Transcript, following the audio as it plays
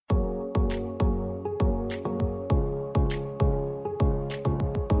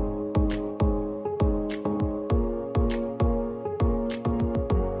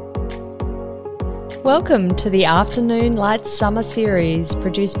Welcome to the Afternoon Light Summer Series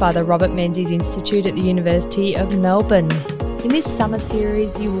produced by the Robert Menzies Institute at the University of Melbourne. In this summer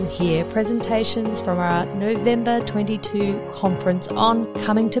series, you will hear presentations from our November 22 conference on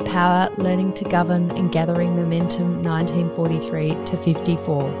Coming to Power, Learning to Govern and Gathering Momentum 1943 to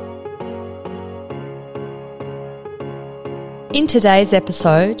 54. In today's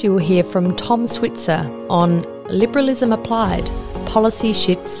episode, you will hear from Tom Switzer on Liberalism Applied, Policy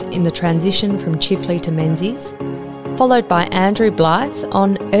Shifts in the Transition from Chifley to Menzies, followed by Andrew Blythe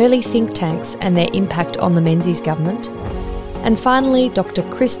on early think tanks and their impact on the Menzies government, and finally Dr.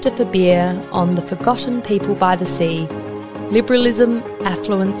 Christopher Beer on the Forgotten People by the Sea, Liberalism,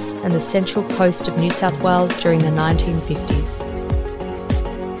 Affluence and the Central Coast of New South Wales during the 1950s.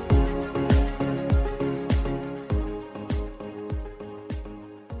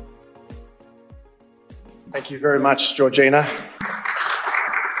 Thank you very much, Georgina.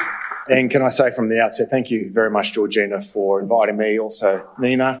 And can I say from the outset, thank you very much, Georgina, for inviting me. Also,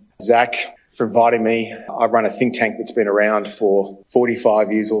 Nina, Zach, for inviting me. I run a think tank that's been around for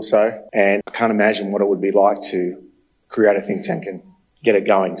 45 years or so, and I can't imagine what it would be like to create a think tank and get it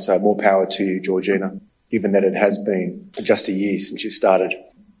going. So more power to you, Georgina, given that it has been just a year since you started.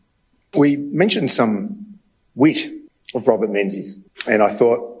 We mentioned some wit of Robert Menzies, and I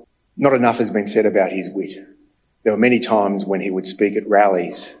thought not enough has been said about his wit. There were many times when he would speak at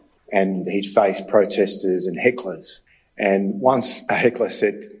rallies and he'd face protesters and hecklers. And once a heckler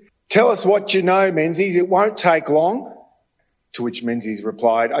said, "Tell us what you know, Menzies, it won't take long." To which Menzies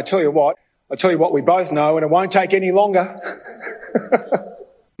replied, I tell you what we both know, and it won't take any longer."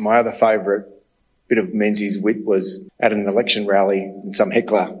 My other favourite bit of Menzies' wit was at an election rally and some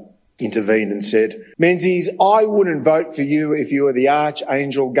heckler intervened and said, "Menzies, I wouldn't vote for you if you were the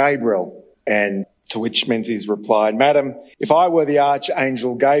Archangel Gabriel." And to which Menzies replied, "Madam, if I were the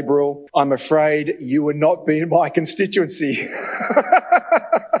Archangel Gabriel, I'm afraid you would not be in my constituency."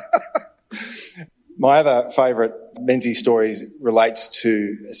 My other favourite Menzies stories relates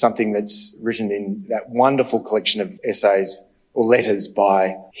to something that's written in that wonderful collection of essays or letters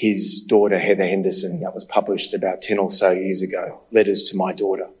by his daughter, Heather Henderson, that was published about 10 or so years ago, Letters to My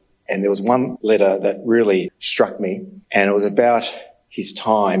Daughter. And there was one letter that really struck me, and it was about his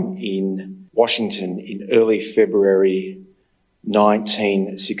time in Washington in early February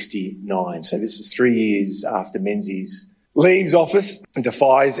 1969. So this is 3 years after Menzies leaves office and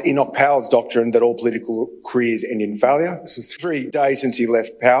defies Enoch Powell's doctrine that all political careers end in failure. This was 3 days since he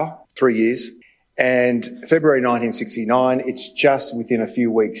left power, 3 years. And February 1969, it's just within a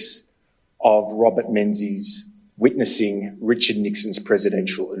few weeks of Robert Menzies witnessing Richard Nixon's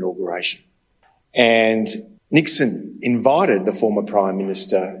presidential inauguration. And Nixon invited the former Prime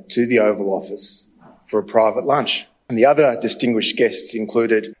Minister to the Oval Office for a private lunch. And the other distinguished guests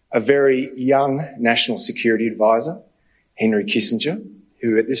included a very young National Security Advisor, Henry Kissinger,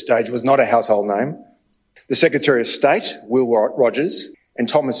 who at this stage was not a household name, the Secretary of State, Will Rogers, and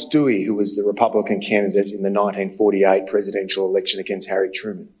Thomas Dewey, who was the Republican candidate in the 1948 presidential election against Harry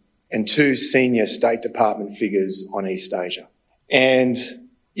Truman, and 2 senior State Department figures on East Asia. And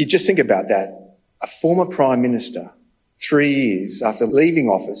you just think about that. A former Prime Minister, 3 years after leaving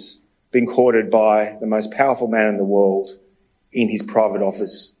office, being courted by the most powerful man in the world in his private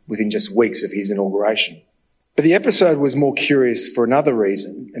office within just weeks of his inauguration. But the episode was more curious for another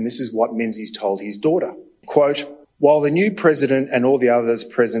reason, and this is what Menzies told his daughter. Quote, "While the new president and all the others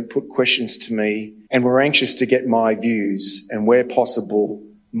present put questions to me and were anxious to get my views and, where possible,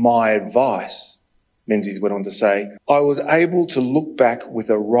 my advice," Menzies went on to say, "I was able to look back with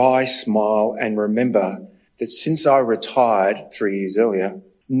a wry smile and remember that since I retired 3 years earlier,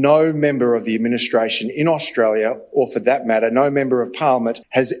 no member of the administration in Australia, or for that matter, no member of Parliament,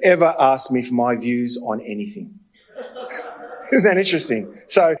 has ever asked me for my views on anything." Isn't that interesting?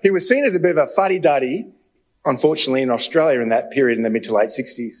 So he was seen as a bit of a fuddy-duddy, unfortunately, in Australia in that period in the mid to late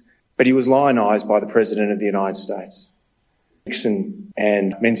 60s, but he was lionised by the President of the United States. Nixon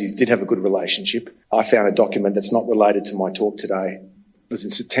and Menzies did have a good relationship. I found a document that's not related to my talk today. It was in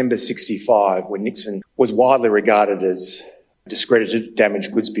September 65 when Nixon was widely regarded as discredited,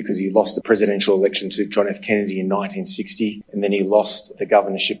 damaged goods, because he lost the presidential election to John F. Kennedy in 1960, and then he lost the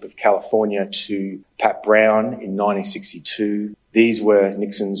governorship of California to Pat Brown in 1962. These were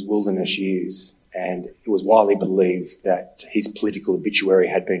Nixon's wilderness years, and it was widely believed that his political obituary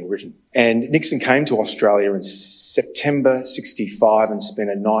had been written. And Nixon came to Australia in September 65 and spent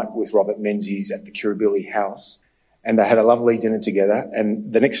a night with Robert Menzies at the Kirribilli House, and they had a lovely dinner together.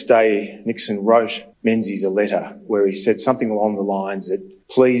 And the next day, Nixon wrote Menzies a letter where he said something along the lines that,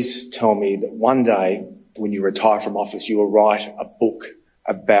 "Please tell me that one day when you retire from office, you will write a book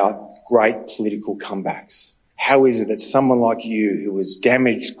about great political comebacks? How is it that someone like you, who was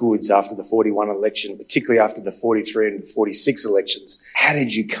damaged goods after the 41 election, particularly after the 43 and 46 elections, how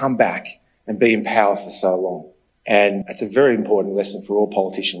did you come back and be in power for so long? And that's a very important lesson for all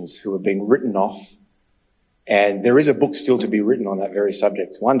politicians who have been written off. And there is a book still to be written on that very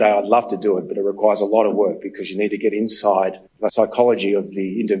subject. One day I'd love to do it, but it requires a lot of work because you need to get inside the psychology of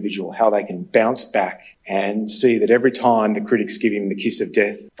the individual, how they can bounce back and see that every time the critics give him the kiss of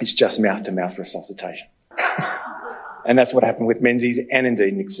death, it's just mouth-to-mouth resuscitation. And that's what happened with Menzies and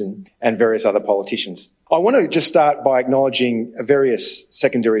indeed Nixon and various other politicians. I want to just start by acknowledging various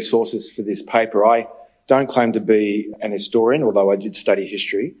secondary sources for this paper. I don't claim to be an historian, although I did study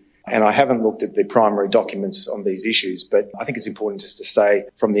history, and I haven't looked at the primary documents on these issues, but I think it's important just to say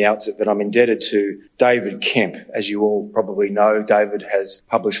from the outset that I'm indebted to David Kemp. As you all probably know, David has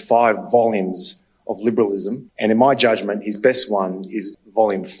published 5 volumes of liberalism, and in my judgment, his best one is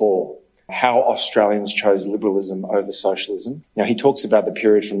volume 4. How Australians chose liberalism over socialism. Now, he talks about the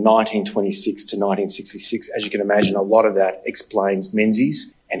period from 1926 to 1966. As you can imagine, a lot of that explains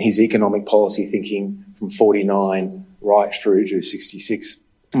Menzies and his economic policy thinking from 49 right through to 66.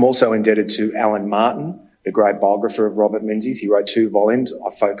 I'm also indebted to Alan Martin, the great biographer of Robert Menzies. He wrote 2 volumes.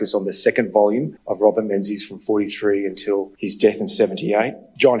 I focus on the second volume of Robert Menzies from 43 until his death in 78.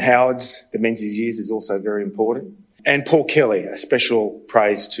 John Howard's The Menzies Years is also very important. And Paul Kelly, a special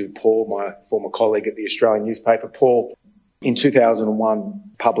praise to Paul, my former colleague at the Australian newspaper. Paul, in 2001,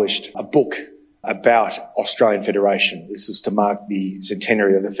 published a book about Australian Federation. This was to mark the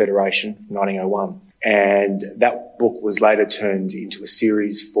centenary of the Federation from 1901. And that book was later turned into a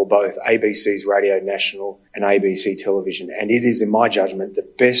series for both ABC's Radio National and ABC Television. And it is, in my judgment, the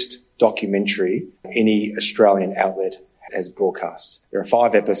best documentary any Australian outlet has broadcast. There are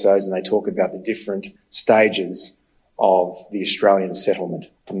 5 episodes and they talk about the different stages of the Australian settlement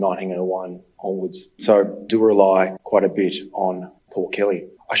from 1901 onwards. So do rely quite a bit on Paul Kelly.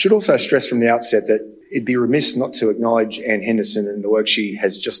 I should also stress from the outset that it'd be remiss not to acknowledge Anne Henderson and the work she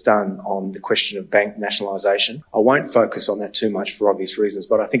has just done on the question of bank nationalisation. I won't focus on that too much for obvious reasons,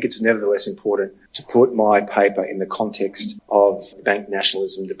 but I think it's nevertheless important to put my paper in the context of bank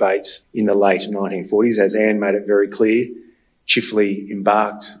nationalism debates in the late 1940s. As Anne made it very clear, Chifley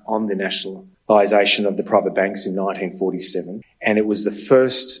embarked on the nationalisation of the private banks in 1947, and it was the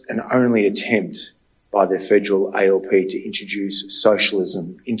first and only attempt by the federal ALP to introduce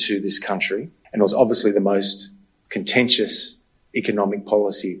socialism into this country, and it was obviously the most contentious economic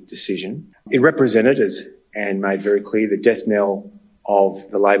policy decision. It represented, as Anne made very clear, the death knell of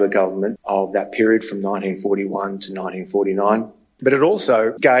the Labor government of that period from 1941 to 1949, but it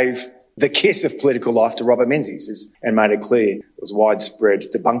also gave the kiss of political life to Robert Menzies, and made it clear there was widespread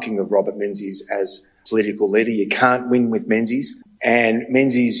debunking of Robert Menzies as political leader. You can't win with Menzies. And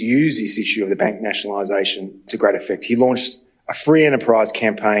Menzies used this issue of the bank nationalisation to great effect. He launched a free enterprise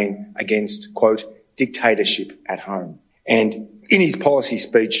campaign against, quote, dictatorship at home. And in his policy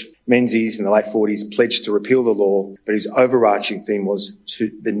speech, Menzies in the late 40s pledged to repeal the law, but his overarching theme was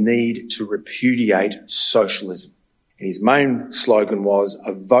the need to repudiate socialism. And his main slogan was,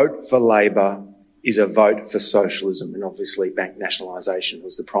 a vote for Labor is a vote for socialism, and obviously bank nationalisation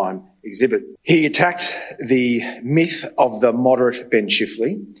was the prime exhibit. He attacked the myth of the moderate Ben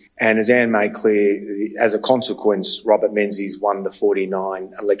Chifley, and as Anne made clear, as a consequence, Robert Menzies won the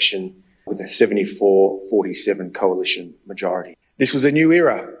 49 election with a 74-47 coalition majority. This was a new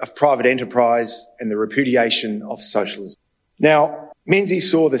era of private enterprise and the repudiation of socialism. Now, Menzies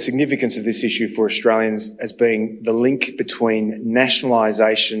saw the significance of this issue for Australians as being the link between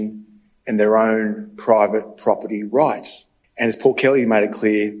nationalisation and their own private property rights. And as Paul Kelly made it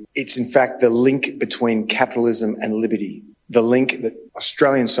clear, it's in fact the link between capitalism and liberty, the link that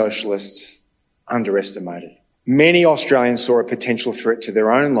Australian socialists underestimated. Many Australians saw a potential threat to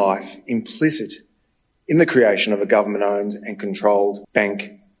their own life implicit in the creation of a government-owned and controlled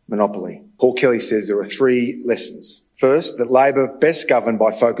bank monopoly. Paul Kelly says there are 3 lessons. First, that Labor best governed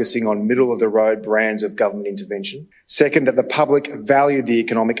by focusing on middle-of-the-road brands of government intervention. Second, that the public valued the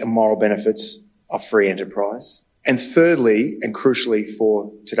economic and moral benefits of free enterprise. And thirdly, and crucially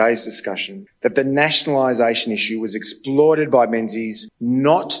for today's discussion, that the nationalisation issue was exploited by Menzies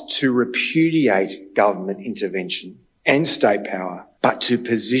not to repudiate government intervention and state power, but to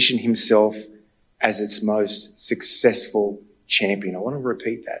position himself as its most successful champion. I want to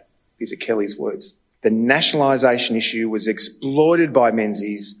repeat that. These are Kelly's words. The nationalisation issue was exploited by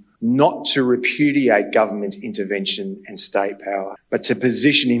Menzies not to repudiate government intervention and state power, but to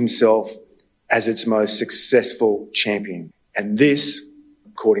position himself as its most successful champion. And this,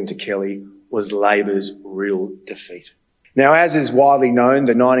 according to Kelly, was Labor's real defeat. Now, as is widely known,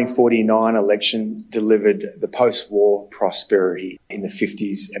 the 1949 election delivered the post-war prosperity in the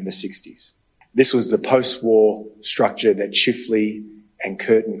 50s and the 60s. This was the post-war structure that Chifley and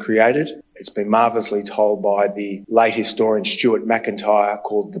Curtin created. It's been marvellously told by the late historian Stuart McIntyre,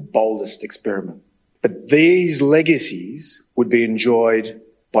 called the boldest experiment. But these legacies would be enjoyed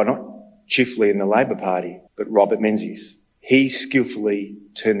by not Chifley and the Labor Party, but Robert Menzies. He skillfully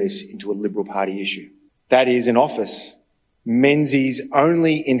turned this into a Liberal Party issue. That is, in office, Menzies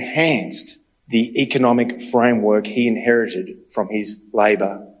only enhanced the economic framework he inherited from his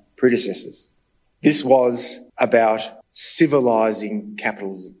Labor predecessors. This was about civilising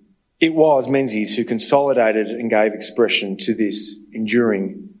capitalism. It was Menzies who consolidated and gave expression to this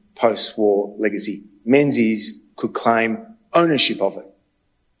enduring post-war legacy. Menzies could claim ownership of it.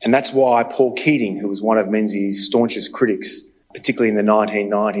 And that's why Paul Keating, who was one of Menzies' staunchest critics, particularly in the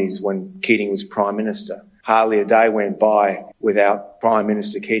 1990s when Keating was Prime Minister, hardly a day went by without Prime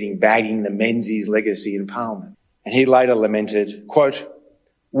Minister Keating bagging the Menzies legacy in Parliament. And he later lamented, quote,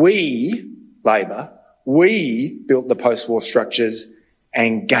 "We, Labor, we built the post-war structures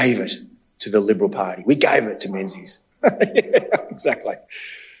and gave it to the Liberal Party. We gave it to Menzies." Yeah, exactly.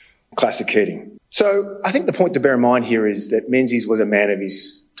 Classic Keating. So I think the point to bear in mind here is that Menzies was a man of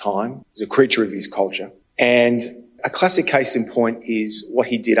his time, he was a creature of his culture. And a classic case in point is what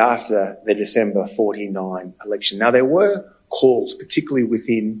he did after the December 49 election. Now, there were calls, particularly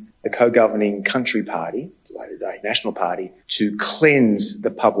within the co-governing Country Party, the later day National Party, to cleanse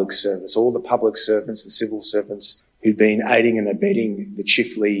the public service, all the public servants, the civil servants who'd been aiding and abetting the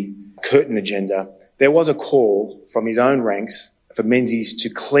Chifley Curtin agenda. There was a call from his own ranks for Menzies to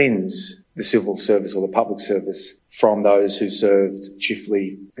cleanse the civil service or the public service from those who served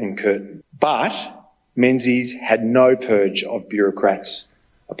Chifley and Curtin. But Menzies had no purge of bureaucrats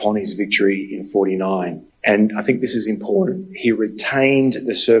upon his victory in 49. And I think this is important. He retained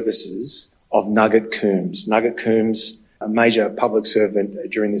the services of Nugget Coombs. Nugget Coombs, a major public servant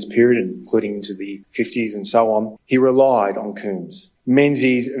during this period, including into the 50s and so on. He relied on Coombs.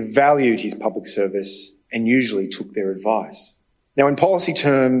 Menzies valued his public service and usually took their advice. Now, in policy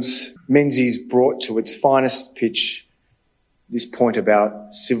terms, Menzies brought to its finest pitch this point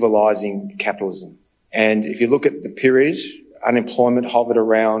about civilising capitalism. And if you look at the period, unemployment hovered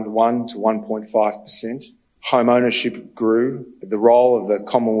around 1 to 1.5%. Home ownership grew. The role of the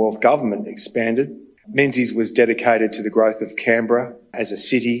Commonwealth government expanded. Menzies was dedicated to the growth of Canberra as a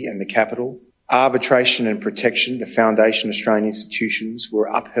city and the capital. Arbitration and protection, the foundation Australian institutions, were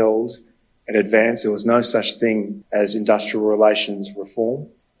upheld and advanced. There was no such thing as industrial relations reform.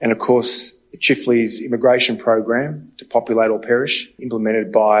 And of course, the Chifley's immigration program, To Populate or Perish,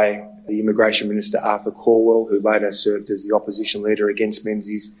 implemented by the Immigration Minister Arthur Calwell, who later served as the opposition leader against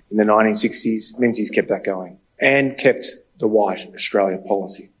Menzies in the 1960s. Menzies kept that going and kept the White Australia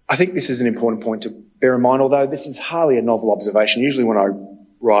policy. I think this is an important point to bear in mind, although this is hardly a novel observation. Usually when I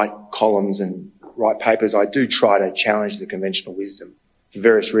write columns and write papers, I do try to challenge the conventional wisdom. For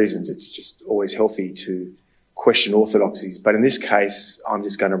various reasons, it's just always healthy to question orthodoxies. But in this case, I'm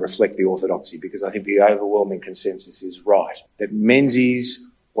just going to reflect the orthodoxy because I think the overwhelming consensus is right, that Menzies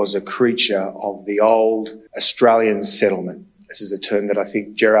was a creature of the old Australian settlement. This is a term that I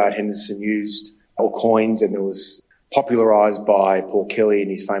think Gerard Henderson used or coined, and it was popularised by Paul Kelly in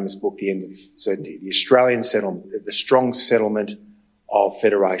his famous book, The End of Certainty. The Australian settlement, the strong settlement of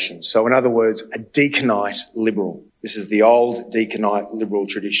federation. So in other words, a deaconite liberal. This is the old deaconite liberal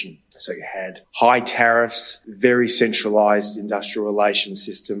tradition. So you had high tariffs, very centralised industrial relations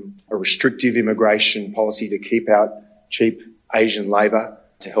system, a restrictive immigration policy to keep out cheap Asian labour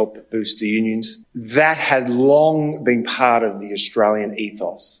to help boost the unions. That had long been part of the Australian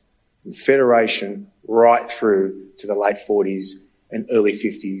ethos, from federation right through to the late 40s and early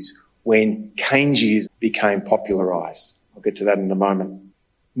 50s when Keynesianism became popularised. I'll get to that in a moment.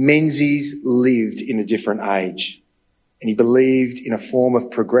 Menzies lived in a different age and he believed in a form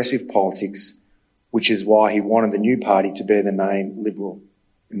of progressive politics, which is why he wanted the new party to bear the name Liberal.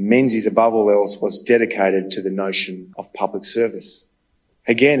 Menzies, above all else, was dedicated to the notion of public service.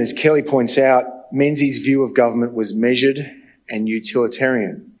 Again, as Kelly points out, Menzies' view of government was measured and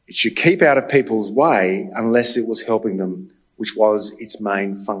utilitarian. It should keep out of people's way unless it was helping them, which was its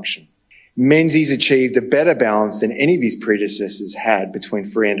main function. Menzies achieved a better balance than any of his predecessors had between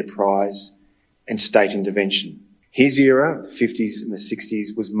free enterprise and state intervention. His era, the 50s and the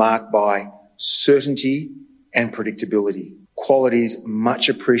 60s, was marked by certainty and predictability, qualities much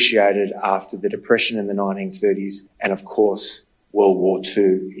appreciated after the Depression in the 1930s and, of course, World War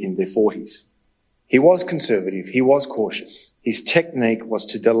II in the 40s. He was conservative, he was cautious. His technique was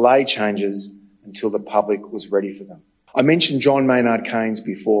to delay changes until the public was ready for them. I mentioned John Maynard Keynes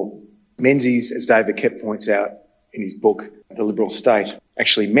before. Menzies, as David Kep points out in his book, The Liberal State,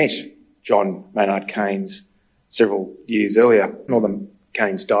 actually met John Maynard Keynes several years earlier. Northern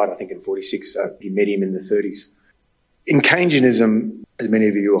Keynes died, I think, in 46, so he met him in the 30s. In Keynesianism, as many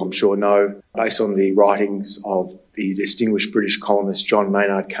of you I'm sure know, based on the writings of the distinguished British columnist John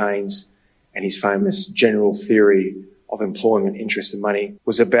Maynard Keynes and his famous general theory of employment, interest and money,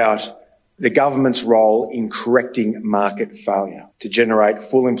 was about the government's role in correcting market failure to generate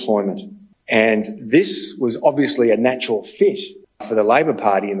full employment. And this was obviously a natural fit for the Labor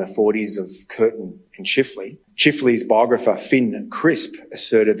Party in the 40s of Curtin and Chifley. Chifley's biographer, Finn Crisp,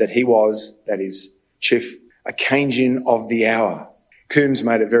 asserted that he was, that is, Chiff, a Keynesian of the hour. Coombs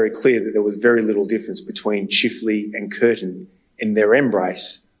made it very clear that there was very little difference between Chifley and Curtin in their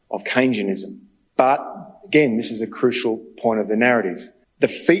embrace of Keynesianism. But again, this is a crucial point of the narrative. The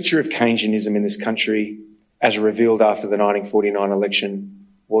feature of Keynesianism in this country, as revealed after the 1949 election,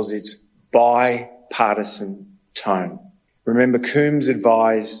 was its bipartisan tone. Remember, Coombs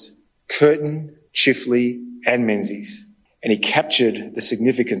advised Curtin, Chifley and Menzies, and he captured the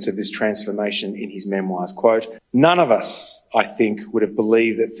significance of this transformation in his memoirs. Quote, "None of us, I think, would have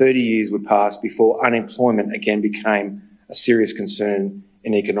believed that 30 years would pass before unemployment again became a serious concern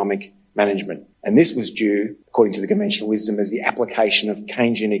in economic management. And this was due, according to the conventional wisdom, as the application of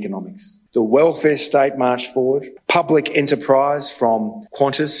Keynesian economics. The welfare state marched forward. Public enterprise from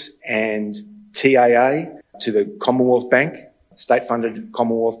Qantas and TAA to the Commonwealth Bank, state-funded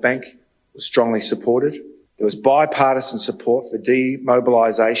Commonwealth Bank, was strongly supported. There was bipartisan support for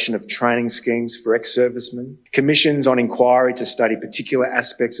demobilisation of training schemes for ex-servicemen, commissions on inquiry to study particular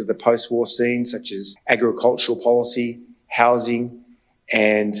aspects of the post-war scene, such as agricultural policy, housing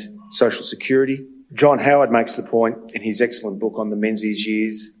and social security. John Howard makes the point in his excellent book on the Menzies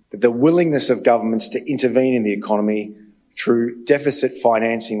years that the willingness of governments to intervene in the economy through deficit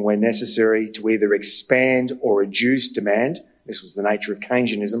financing when necessary to either expand or reduce demand, this was the nature of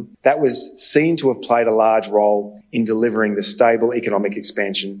Keynesianism, that was seen to have played a large role in delivering the stable economic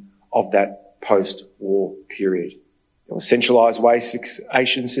expansion of that post-war period. There was a centralised waste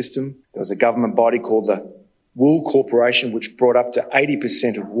fixation system. There was a government body called the Wool Corporation, which brought up to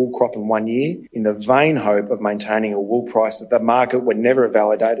 80% of wool crop in 1 year in the vain hope of maintaining a wool price that the market would never have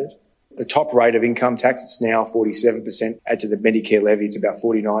validated. The top rate of income tax, it's now 47%. Add to the Medicare levy, it's about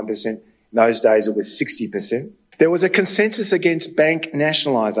 49%. In those days, it was 60%. There was a consensus against bank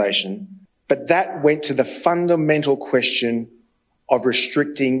nationalisation, but that went to the fundamental question of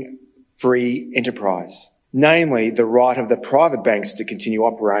restricting free enterprise. Namely, the right of the private banks to continue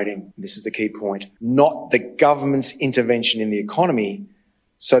operating. This is the key point. Not the government's intervention in the economy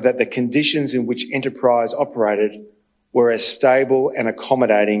so that the conditions in which enterprise operated were as stable and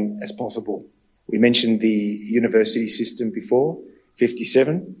accommodating as possible. We mentioned the university system before,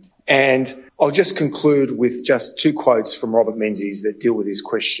 57. And I'll just conclude with just two quotes from Robert Menzies that deal with this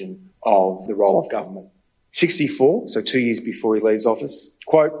question of the role of government. 64, so 2 years before he leaves office,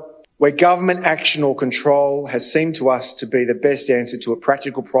 quote, "Where government action or control has seemed to us to be the best answer to a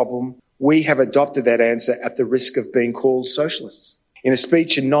practical problem, we have adopted that answer at the risk of being called socialists." In a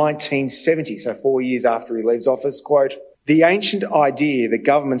speech in 1970, so 4 years after he leaves office, quote, "The ancient idea that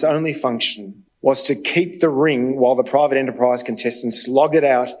government's only function was to keep the ring while the private enterprise contestants slogged it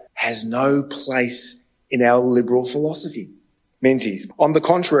out has no place in our liberal philosophy." Menzies, "On the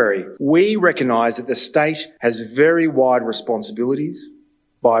contrary, we recognise that the state has very wide responsibilities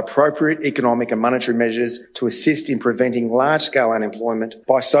by appropriate economic and monetary measures to assist in preventing large-scale unemployment,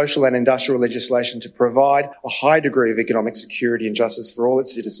 by social and industrial legislation to provide a high degree of economic security and justice for all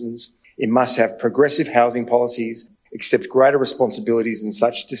its citizens. It must have progressive housing policies, accept greater responsibilities in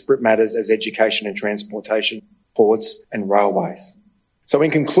such disparate matters as education and transportation, ports and railways." So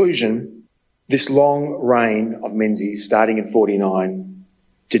in conclusion, this long reign of Menzies, starting in 49,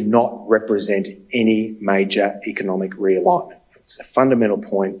 did not represent any major economic realignment. It's a fundamental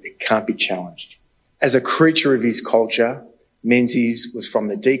point. It can't be challenged. As a creature of his culture, Menzies was from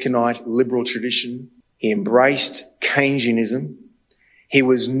the Deaconite liberal tradition. He embraced Keynesianism. He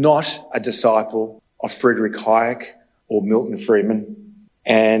was not a disciple of Friedrich Hayek or Milton Friedman,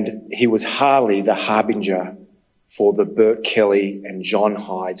 and he was hardly the harbinger for the Bert Kelly and John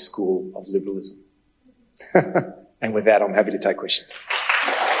Hyde school of liberalism. And with that, I'm happy to take questions.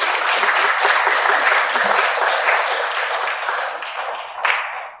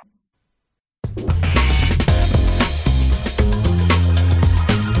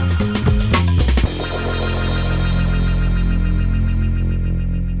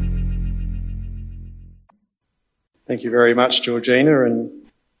 Thank you very much, Georgina, and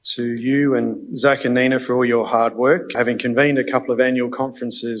to you and Zach and Nina for all your hard work. Having convened a couple of annual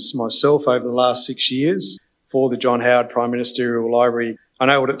conferences myself over the last 6 years for the John Howard Prime Ministerial Library, I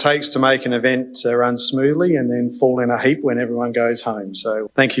know what it takes to make an event run smoothly and then fall in a heap when everyone goes home.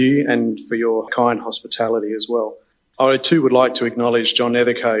 So thank you, and for your kind hospitality as well. I too would like to acknowledge John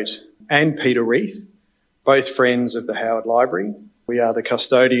Nethercote and Peter Reith, both friends of the Howard Library. We are the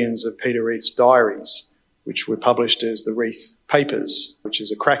custodians of Peter Reith's diaries, which were published as the Reith Papers, which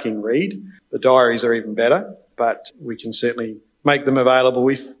is a cracking read. The diaries are even better, but we can certainly make them available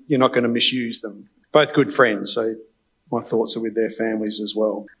if you're not going to misuse them. Both good friends, so my thoughts are with their families as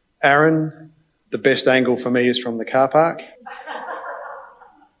well. Aaron, the best angle for me is from the car park.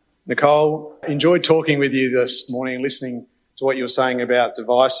 Nicole, enjoyed talking with you this morning and listening to what you were saying about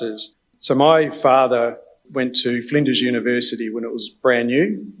devices. So my father went to Flinders University when it was brand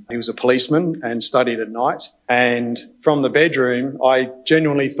new. He was a policeman and studied at night. And from the bedroom, I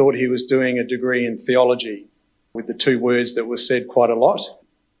genuinely thought he was doing a degree in theology, with the two words that were said quite a lot,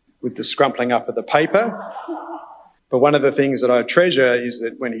 with the scrumpling up of the paper. But one of the things that I treasure is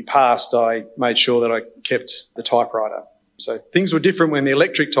that when he passed, I made sure that I kept the typewriter. So things were different when the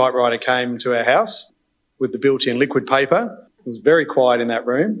electric typewriter came to our house with the built-in liquid paper. It was very quiet in that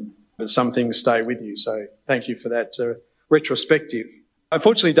room, but some things stay with you. So thank you for that retrospective.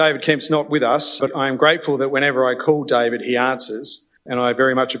 Unfortunately, David Kemp's not with us, but I am grateful that whenever I call David, he answers. And I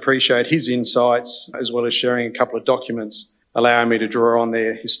very much appreciate his insights, as well as sharing a couple of documents allowing me to draw on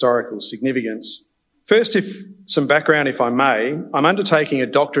their historical significance. First, some background, if I may. I'm undertaking a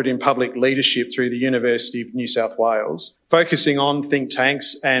doctorate in public leadership through the University of New South Wales, focusing on think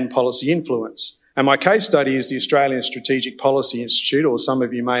tanks and policy influence. And my case study is the Australian Strategic Policy Institute, or some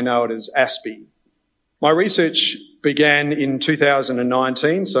of you may know it as ASPI. My research began in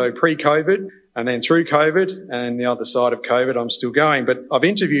 2019, so pre-COVID, and then through COVID, and the other side of COVID, I'm still going. But I've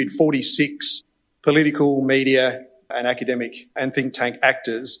interviewed 46 political, media and academic and think tank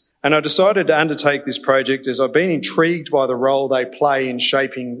actors. And I decided to undertake this project as I've been intrigued by the role they play in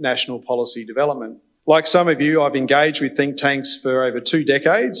shaping national policy development. Like some of you, I've engaged with think tanks for over 2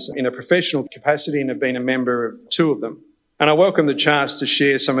 decades in a professional capacity and have been a member of 2 of them. And I welcome the chance to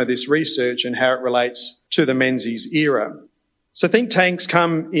share some of this research and how it relates to the Menzies era. So think tanks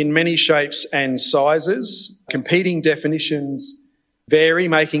come in many shapes and sizes. Competing definitions vary,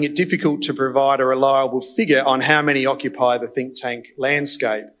 making it difficult to provide a reliable figure on how many occupy the think tank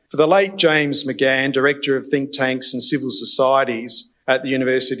landscape. For the late James McGann, Director of Think Tanks and Civil Societies at the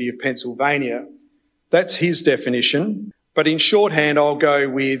University of Pennsylvania, that's his definition. But in shorthand, I'll go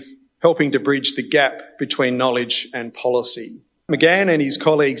with helping to bridge the gap between knowledge and policy. McGann and his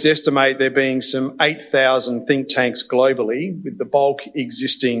colleagues estimate there being some 8,000 think tanks globally, with the bulk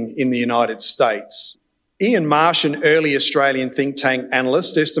existing in the United States. Ian Marsh, an early Australian think tank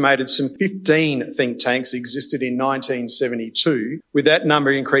analyst, estimated some 15 think tanks existed in 1972, with that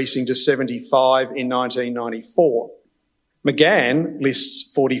number increasing to 75 in 1994. McGann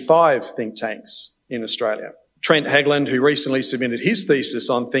lists 45 think tanks in Australia. Trent Hagland, who recently submitted his thesis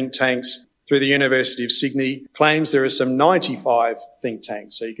on think tanks through the University of Sydney, claims there are some 95 think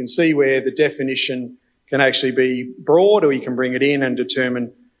tanks. So you can see where the definition can actually be broad, or you can bring it in and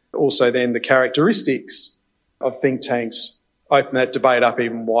determine also then the characteristics of think tanks, open that debate up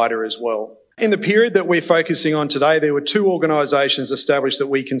even wider as well. In the period that we're focusing on today, there were 2 organisations established that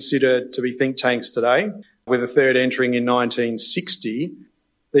we consider to be think tanks today, with a third entering in 1960.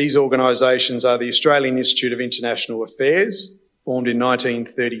 These organisations are the Australian Institute of International Affairs, formed in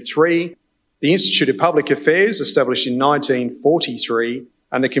 1933, the Institute of Public Affairs, established in 1943,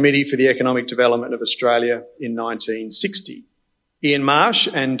 and the Committee for the Economic Development of Australia in 1960. Ian Marsh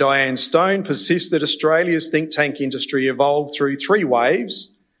and Diane Stone persist that Australia's think tank industry evolved through 3 waves.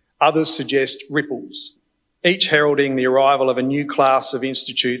 Others suggest ripples, each heralding the arrival of a new class of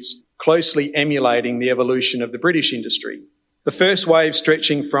institutes closely emulating the evolution of the British industry. The first wave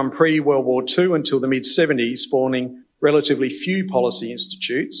stretching from pre-World War II until the mid-70s, spawning relatively few policy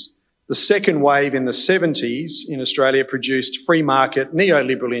institutes. The second wave in the 70s in Australia produced free market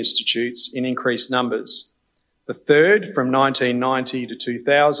neoliberal institutes in increased numbers. The third, from 1990 to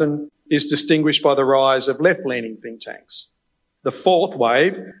 2000, is distinguished by the rise of left-leaning think tanks. The fourth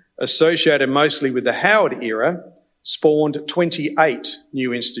wave, associated mostly with the Howard era, spawned 28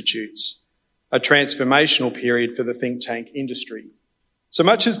 new institutes, a transformational period for the think tank industry. So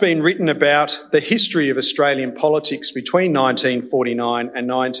much has been written about the history of Australian politics between 1949 and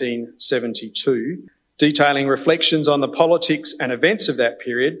 1972, detailing reflections on the politics and events of that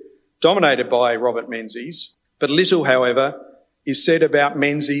period, dominated by Robert Menzies. But little, however, is said about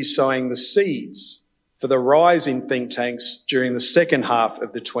Menzies sowing the seeds for the rise in think tanks during the second half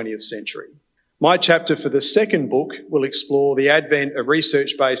of the 20th century. My chapter for the second book will explore the advent of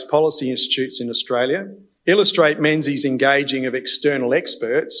research-based policy institutes in Australia, illustrate Menzies' engaging of external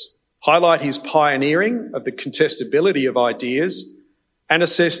experts, highlight his pioneering of the contestability of ideas, and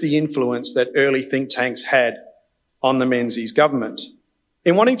assess the influence that early think tanks had on the Menzies government.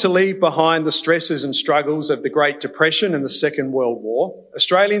 In wanting to leave behind the stresses and struggles of the Great Depression and the Second World War,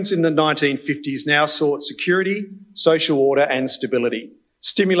 Australians in the 1950s now sought security, social order and stability.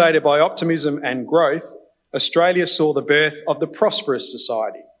 Stimulated by optimism and growth, Australia saw the birth of the prosperous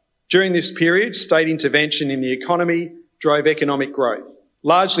society. During this period, state intervention in the economy drove economic growth,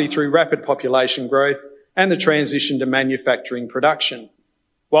 largely through rapid population growth and the transition to manufacturing production.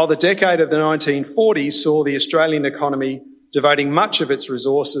 While the decade of the 1940s saw the Australian economy devoting much of its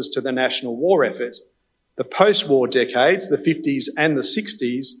resources to the national war effort, the post-war decades, the 50s and the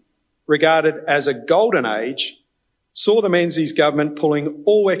 60s, regarded as a golden age, saw the Menzies government pulling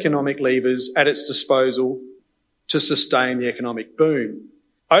all economic levers at its disposal to sustain the economic boom.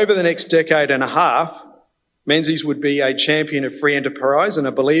 Over the next decade and a half, Menzies would be a champion of free enterprise and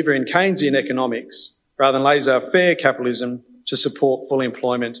a believer in Keynesian economics rather than laissez-faire capitalism to support full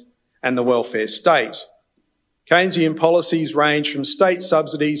employment and the welfare state. Keynesian policies range from state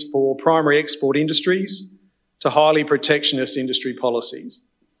subsidies for primary export industries to highly protectionist industry policies.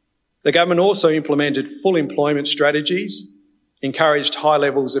 The government also implemented full employment strategies, encouraged high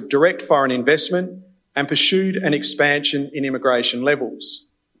levels of direct foreign investment, and pursued an expansion in immigration levels.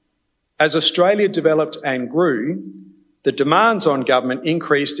 As Australia developed and grew, the demands on government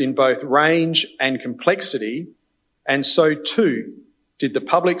increased in both range and complexity, and so too did the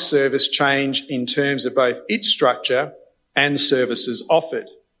public service change in terms of both its structure and services offered.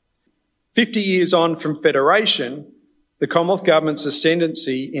 50 years on from Federation, the Commonwealth Government's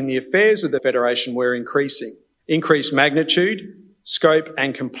ascendancy in the affairs of the Federation were increasing. Increased magnitude, scope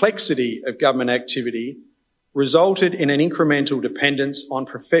and complexity of government activity resulted in an incremental dependence on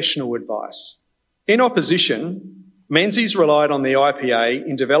professional advice. In opposition, Menzies relied on the IPA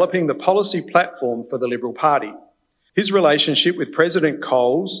in developing the policy platform for the Liberal Party. His relationship with President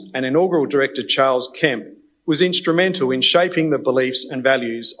Coles and inaugural director Charles Kemp was instrumental in shaping the beliefs and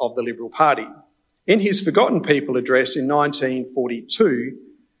values of the Liberal Party. In his Forgotten People address in 1942,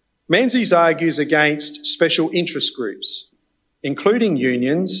 Menzies argues against special interest groups, including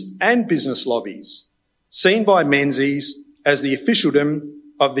unions and business lobbies, seen by Menzies as the officialdom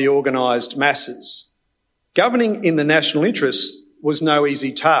of the organised masses. Governing in the national interest was no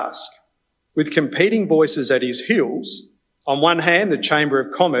easy task. With competing voices at his heels, on one hand the Chamber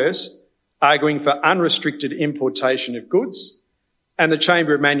of Commerce arguing for unrestricted importation of goods, and the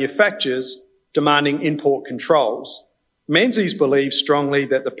Chamber of Manufacturers demanding import controls, Menzies believed strongly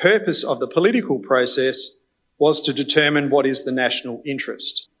that the purpose of the political process was to determine what is the national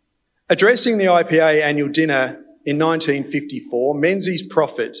interest. Addressing the IPA annual dinner in 1954, Menzies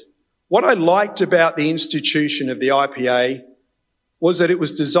proffered, "What I liked about the institution of the IPA was that it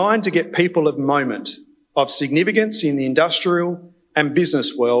was designed to get people of moment, of significance in the industrial and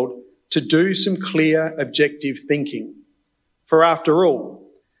business world, to do some clear, objective thinking. For after all,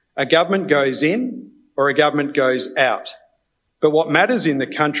 a government goes in or a government goes out. But what matters in the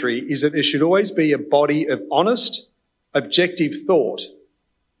country is that there should always be a body of honest, objective thought,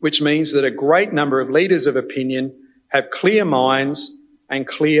 which means that a great number of leaders of opinion have clear minds and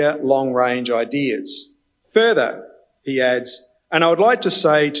clear long-range ideas." Further, he adds, "And I would like to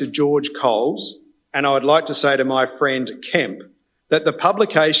say to George Coles, and I would like to say to my friend Kemp, that the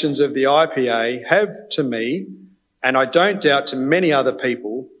publications of the IPA have, to me, and I don't doubt to many other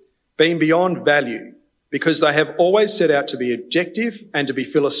people, been beyond value, because they have always set out to be objective and to be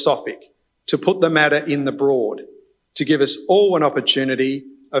philosophic, to put the matter in the broad, to give us all an opportunity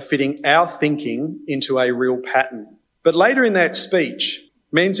of fitting our thinking into a real pattern." But later in that speech,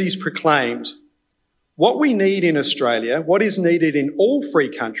 Menzies proclaimed, "What we need in Australia, what is needed in all free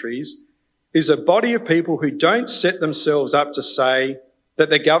countries, is a body of people who don't set themselves up to say that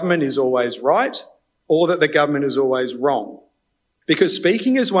the government is always right or that the government is always wrong. Because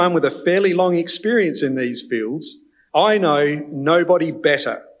speaking as one with a fairly long experience in these fields, I know nobody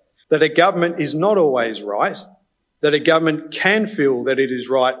better that a government is not always right, that a government can feel that it is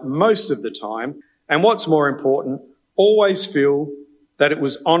right most of the time, and what's more important, always feel that it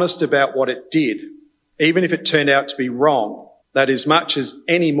was honest about what it did, even if it turned out to be wrong, that as much as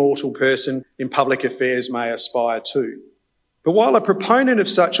any mortal person in public affairs may aspire to." But while a proponent of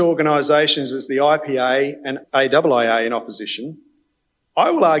such organisations as the IPA and AIIA in opposition,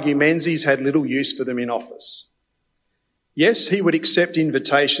 I will argue Menzies had little use for them in office. Yes, he would accept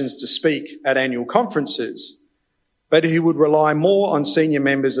invitations to speak at annual conferences, but he would rely more on senior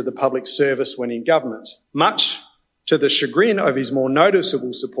members of the public service when in government, much to the chagrin of his more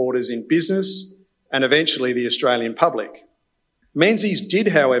noticeable supporters in business and eventually the Australian public. Menzies did,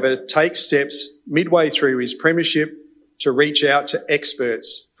 however, take steps midway through his premiership to reach out to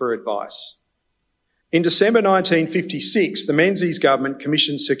experts for advice. In December 1956, the Menzies government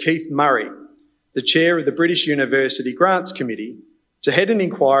commissioned Sir Keith Murray, the chair of the British University Grants Committee, to head an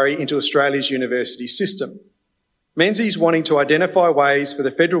inquiry into Australia's university system. Menzies, wanting to identify ways for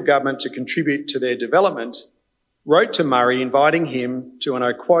the federal government to contribute to their development, wrote to Murray inviting him to, and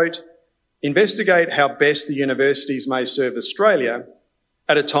I quote, investigate how best the universities may serve Australia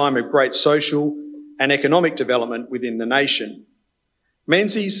at a time of great social and economic development within the nation.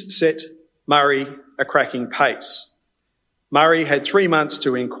 Menzies set Murray a cracking pace. Murray had 3 months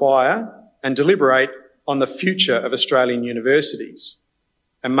to inquire and deliberate on the future of Australian universities,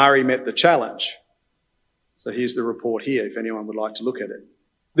 and Murray met the challenge. So here's the report here, if anyone would like to look at it.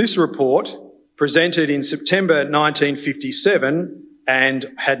 This report, presented in September 1957,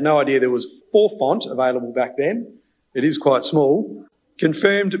 and had no idea there was 4 font available back then, it is quite small,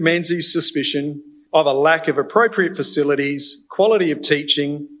 confirmed Menzies' suspicion of a lack of appropriate facilities, quality of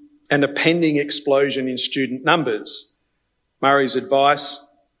teaching, and a pending explosion in student numbers. Murray's advice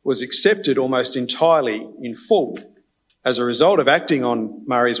was accepted almost entirely in full. As a result of acting on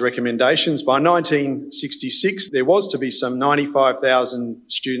Murray's recommendations, by 1966 there was to be some 95,000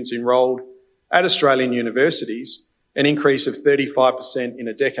 students enrolled at Australian universities, an increase of 35% in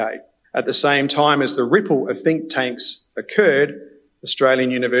a decade. At the same time as the ripple of think tanks occurred, Australian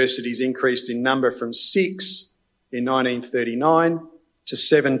universities increased in number from 6 in 1939 to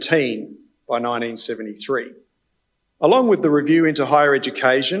 17 by 1973. Along with the review into higher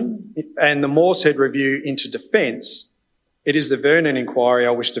education and the Morshead review into defence, it is the Vernon inquiry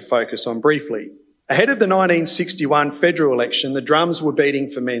I wish to focus on briefly. Ahead of the 1961 federal election, the drums were beating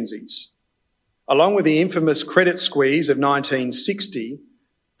for Menzies. Along with the infamous credit squeeze of 1960,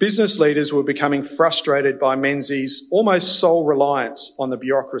 business leaders were becoming frustrated by Menzies' almost sole reliance on the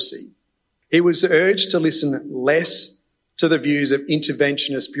bureaucracy. He was urged to listen less to the views of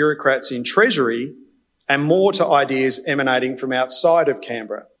interventionist bureaucrats in Treasury and more to ideas emanating from outside of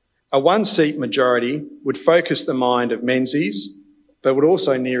Canberra. A one-seat majority would focus the mind of Menzies, but would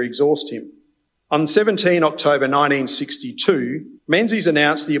also near exhaust him. On 17 October 1962, Menzies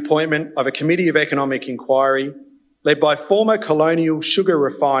announced the appointment of a Committee of Economic Inquiry led by former Colonial Sugar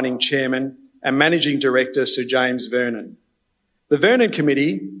Refining Chairman and Managing Director Sir James Vernon. The Vernon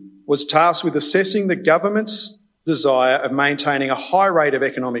Committee was tasked with assessing the government's desire of maintaining a high rate of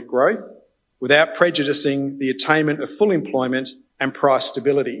economic growth without prejudicing the attainment of full employment and price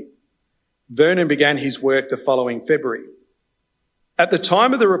stability. Vernon began his work the following February. At the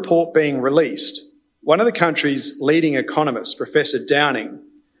time of the report being released, one of the country's leading economists, Professor Downing,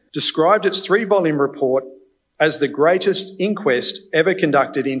 described its 3-volume report as the greatest inquest ever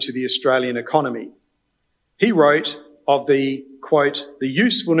conducted into the Australian economy. He wrote of the, quote, the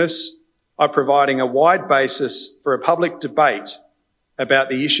usefulness of providing a wide basis for a public debate about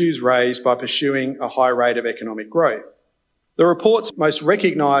the issues raised by pursuing a high rate of economic growth. The report's most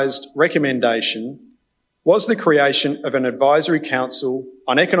recognised recommendation was the creation of an advisory council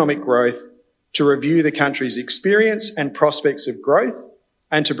on economic growth to review the country's experience and prospects of growth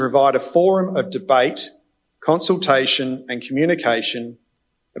and to provide a forum of debate, consultation and communication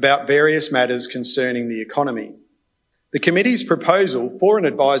about various matters concerning the economy. The committee's proposal for an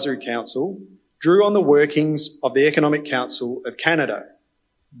advisory council drew on the workings of the Economic Council of Canada.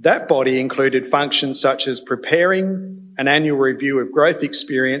 That body included functions such as preparing an annual review of growth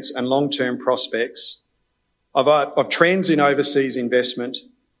experience and long-term prospects, of trends in overseas investment,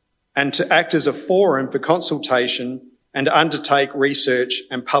 and to act as a forum for consultation and undertake research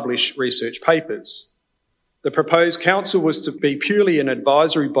and publish research papers. The proposed council was to be purely an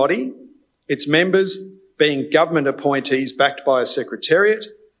advisory body, its members being government appointees backed by a secretariat,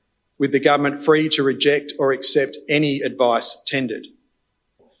 with the government free to reject or accept any advice tendered.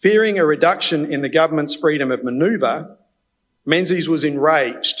 Fearing a reduction in the government's freedom of manoeuvre, Menzies was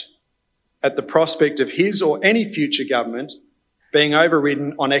enraged at the prospect of his or any future government being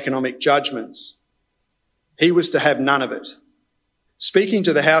overridden on economic judgments. He was to have none of it. Speaking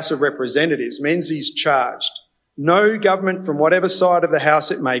to the House of Representatives, Menzies charged, no government from whatever side of the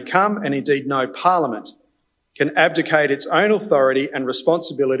House it may come, and indeed no parliament, can abdicate its own authority and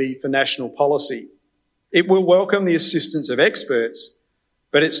responsibility for national policy. It will welcome the assistance of experts,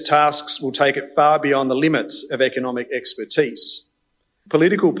 but its tasks will take it far beyond the limits of economic expertise.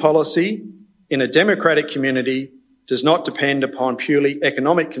 Political policy in a democratic community does not depend upon purely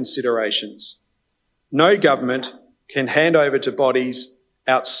economic considerations. No government can hand over to bodies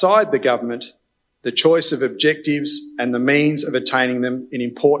outside the government the choice of objectives and the means of attaining them in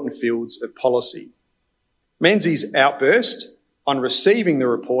important fields of policy. Menzies' outburst on receiving the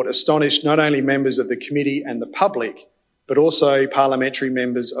report astonished not only members of the committee and the public, but also parliamentary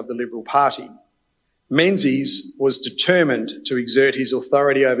members of the Liberal Party. Menzies was determined to exert his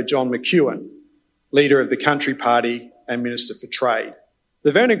authority over John McEwen, leader of the Country Party and Minister for Trade.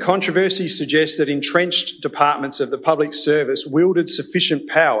 The Vernon controversy suggests that entrenched departments of the public service wielded sufficient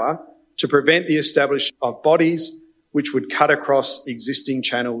power to prevent the establishment of bodies which would cut across existing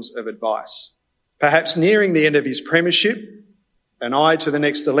channels of advice. Perhaps nearing the end of his premiership, an eye to the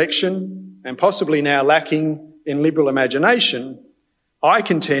next election, and possibly now lacking in Liberal imagination, I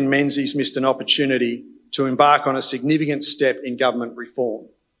contend Menzies missed an opportunity to embark on a significant step in government reform.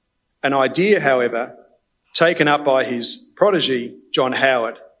 An idea, however, taken up by his protege, John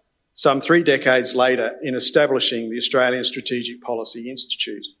Howard, some 3 decades later in establishing the Australian Strategic Policy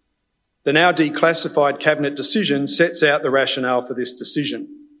Institute. The now declassified Cabinet decision sets out the rationale for this decision.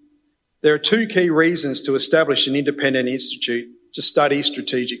 There are 2 key reasons to establish an independent institute to study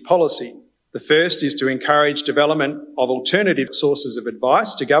strategic policy. The first is to encourage development of alternative sources of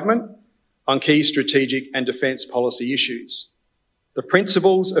advice to government on key strategic and defence policy issues. The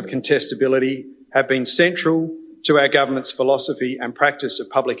principles of contestability have been central to our government's philosophy and practice of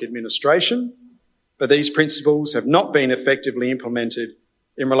public administration, but these principles have not been effectively implemented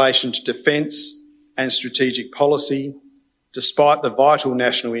in relation to defence and strategic policy, despite the vital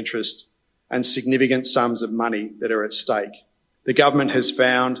national interest and significant sums of money that are at stake. The government has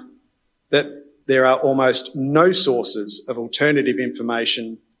found that there are almost no sources of alternative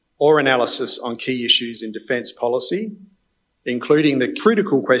information or analysis on key issues in defence policy, including the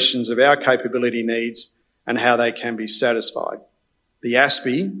critical questions of our capability needs and how they can be satisfied. The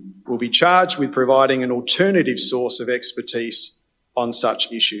ASPI will be charged with providing an alternative source of expertise on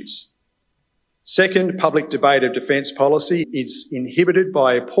such issues. Second, public debate of defence policy is inhibited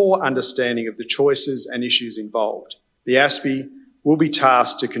by a poor understanding of the choices and issues involved. The ASPI will be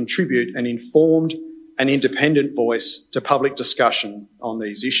tasked to contribute an informed and independent voice to public discussion on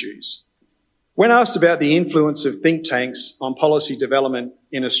these issues. When asked about the influence of think tanks on policy development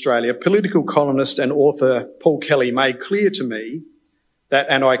in Australia, political columnist and author Paul Kelly made clear to me that,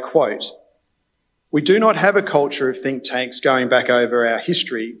 and I quote, "We do not have a culture of think tanks going back over our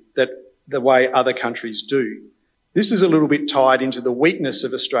history that the way other countries do. This is a little bit tied into the weakness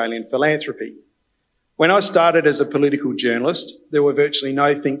of Australian philanthropy. When I started as a political journalist, there were virtually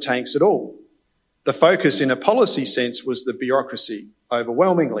no think tanks at all. The focus in a policy sense was the bureaucracy,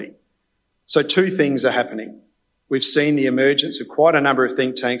 overwhelmingly. So 2 things are happening. We've seen the emergence of quite a number of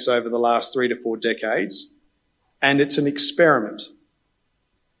think tanks over the last 3 to 4 decades, and it's an experiment.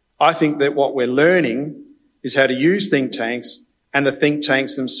 I think that what we're learning is how to use think tanks, and the think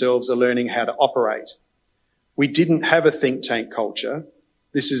tanks themselves are learning how to operate. We didn't have a think tank culture.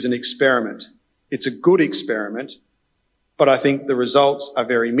 This is an experiment. It's a good experiment, but I think the results are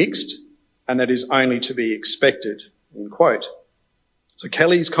very mixed, and that is only to be expected," end quote. So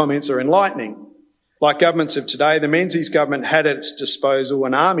Kelly's comments are enlightening. Like governments of today, the Menzies government had at its disposal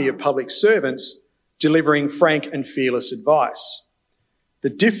an army of public servants delivering frank and fearless advice. The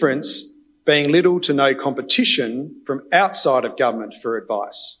difference being little to no competition from outside of government for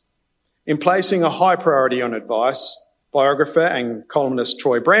advice. In placing a high priority on advice, biographer and columnist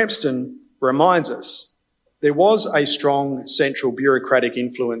Troy Bramston reminds us there was a strong central bureaucratic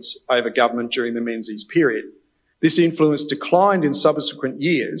influence over government during the Menzies period. This influence declined in subsequent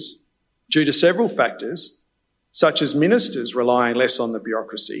years due to several factors, such as ministers relying less on the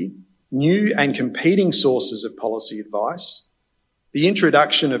bureaucracy, new and competing sources of policy advice, the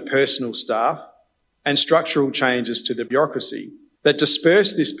introduction of personal staff, and structural changes to the bureaucracy that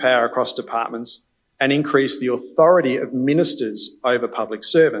dispersed this power across departments and increased the authority of ministers over public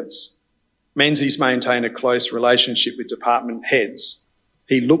servants. Menzies maintained a close relationship with department heads.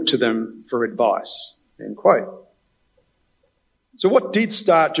 He looked to them for advice, end quote. So what did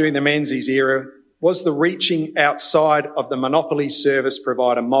start during the Menzies era was the reaching outside of the monopoly service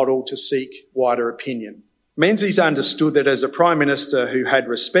provider model to seek wider opinion. Menzies understood that as a Prime Minister who had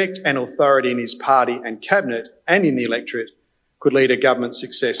respect and authority in his party and cabinet and in the electorate could lead a government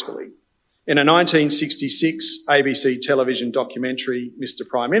successfully. In a 1966 ABC television documentary, Mr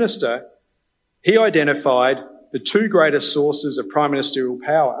Prime Minister, he identified the 2 greatest sources of prime ministerial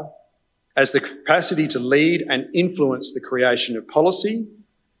power as the capacity to lead and influence the creation of policy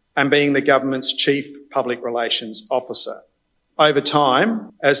and being the government's chief public relations officer. Over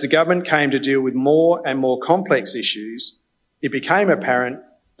time, as the government came to deal with more and more complex issues, it became apparent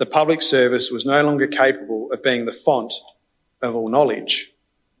the public service was no longer capable of being the font of all knowledge.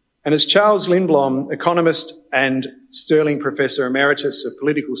 And as Charles Lindblom, economist and Sterling Professor Emeritus of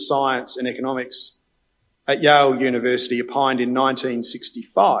Political Science and Economics at Yale University, opined in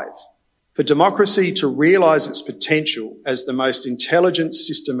 1965, for democracy to realise its potential as the most intelligent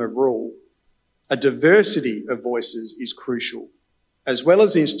system of rule, a diversity of voices is crucial, as well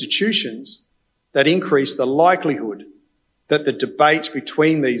as institutions that increase the likelihood that the debate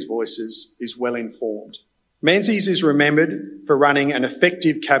between these voices is well informed. Menzies is remembered for running an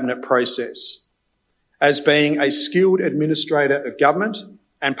effective cabinet process, as being a skilled administrator of government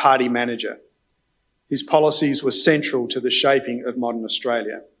and party manager. His policies were central to the shaping of modern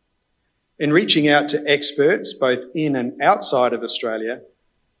Australia. In reaching out to experts both in and outside of Australia,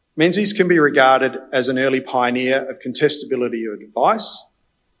 Menzies can be regarded as an early pioneer of contestability of advice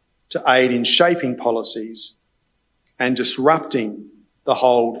to aid in shaping policies and disrupting the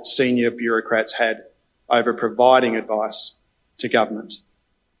hold senior bureaucrats had over providing advice to government.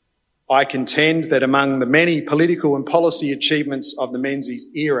 I contend that among the many political and policy achievements of the Menzies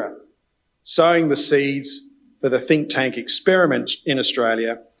era, sowing the seeds for the think tank experiment in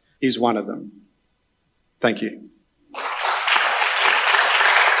Australia is one of them. Thank you.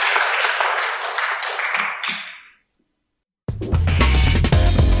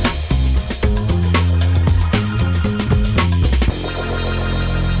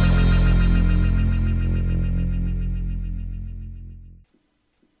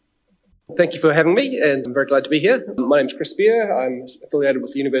 Thank you for having me, and I'm very glad to be here. My name's Chris Beer. I'm affiliated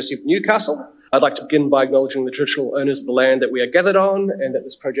with the University of Newcastle. I'd like to begin by acknowledging the traditional owners of the land that we are gathered on, and that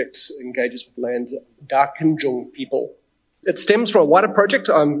this project engages with the land Darkinjung people. It stems from a wider project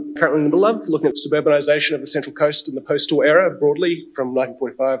I'm currently in the middle of, looking at suburbanisation of the Central Coast in the post-war era broadly from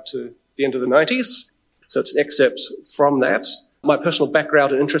 1945 to the end of the 90s. So it's excerpts from that. My personal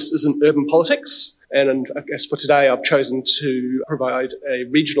background and interest is in urban politics. And I guess for today, I've chosen to provide a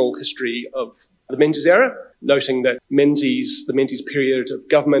regional history of the Menzies era, noting that the Menzies period of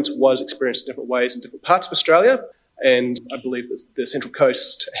government was experienced in different ways in different parts of Australia. And I believe that the Central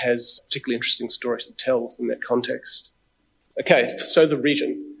Coast has particularly interesting stories to tell within that context. Okay, so the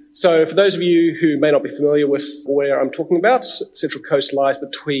region. So for those of you who may not be familiar with where I'm talking about, the Central Coast lies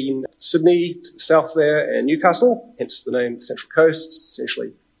between Sydney to the south there and Newcastle, hence the name Central Coast,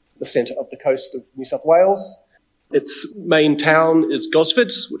 essentially the centre of the coast of New South Wales. Its main town is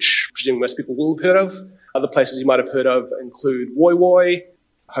Gosford, which I presume most people will have heard of. Other places you might have heard of include Woy Woy,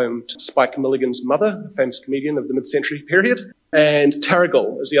 home to Spike Milligan's mother, a famous comedian of the mid-century period, and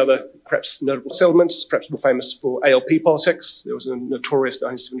Tarragul is the other perhaps notable settlements, perhaps more famous for ALP politics. There was a notorious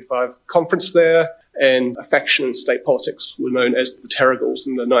 1975 conference there, and a faction in state politics were known as the Tarraguls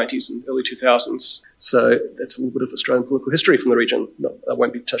in the 90s and early 2000s. So that's a little bit of Australian political history from the region that I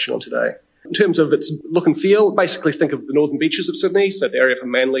won't be touching on today. In terms of its look and feel, basically think of the northern beaches of Sydney, so the area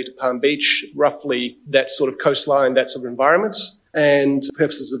from Manly to Palm Beach, roughly that sort of coastline, that sort of environment. And for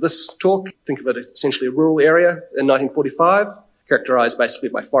purposes of this talk, think of it essentially a rural area in 1945, characterised basically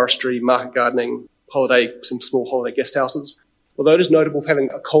by forestry, market gardening, some small holiday guest houses. Although it is notable for having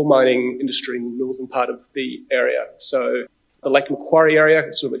a coal mining industry in the northern part of the area. So the Lake Macquarie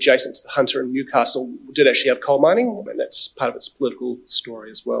area, sort of adjacent to the Hunter and Newcastle, did actually have coal mining, and that's part of its political story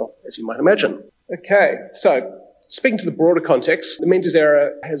as well, as you might imagine. Okay, so speaking to the broader context, the Menzies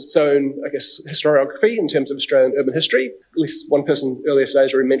era has its own, I guess, historiography in terms of Australian urban history. At least one person earlier today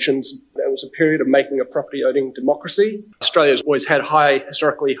has already mentioned that it was a period of making a property-owning democracy. Australia's always had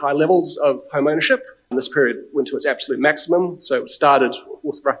historically high levels of home ownership, and this period went to its absolute maximum. So it started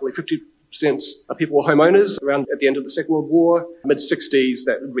with roughly 50% of people were homeowners around at the end of the Second World War. Mid-60s,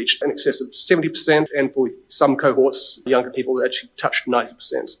 that reached in excess of 70%, and for some cohorts, younger people, that actually touched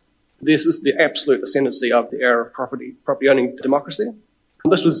 90%. This is the absolute ascendancy of the era of property-owning democracy.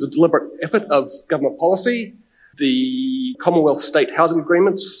 And this was a deliberate effort of government policy. The Commonwealth state housing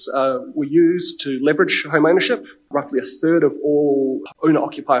agreements were used to leverage home ownership. Roughly a third of all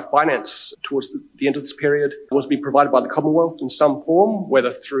owner-occupier finance towards the end of this period was being provided by the Commonwealth in some form, whether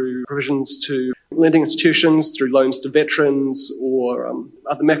through provisions to lending institutions, through loans to veterans, or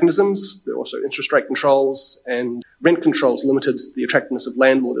other mechanisms. There were also interest rate controls, and rent controls limited the attractiveness of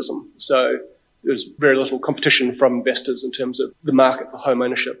landlordism. So there was very little competition from investors in terms of the market for home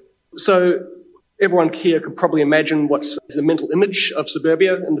ownership. So everyone here could probably imagine what's a mental image of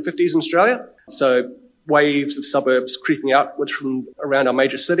suburbia in the 50s in Australia. So waves of suburbs creeping outwards from around our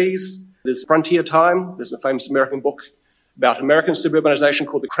major cities. There's frontier time. There's a famous American book about American suburbanisation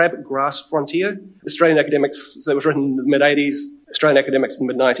called the crabgrass frontier. Australian academics, so it was written in the mid-80s, Australian academics in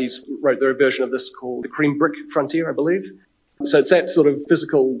the mid-90s wrote their version of this called the cream brick frontier, I believe. So it's that sort of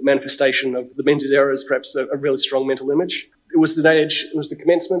physical manifestation of the Menzies era is perhaps a really strong mental image. It was the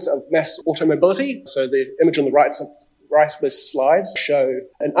commencement of mass automobility. So the image on the right of this slides show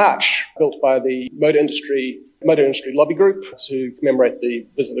an arch built by the motor industry lobby group to commemorate the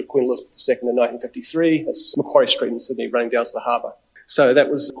visit of Queen Elizabeth II in 1953. That's Macquarie Street in Sydney running down to the harbour. So that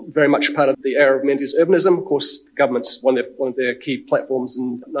was very much part of the era of Menzies urbanism. Of course, the government's one of their key platforms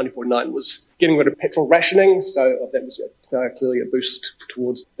in 1949 was getting rid of petrol rationing. So that was clearly a boost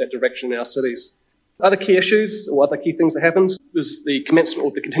towards that direction in our cities. Other key issues or other key things that happened was the commencement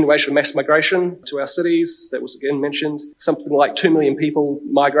or the continuation of mass migration to our cities. That was again mentioned. Something like 2 million people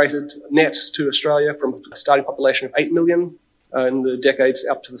migrated net to Australia from a starting population of 8 million in the decades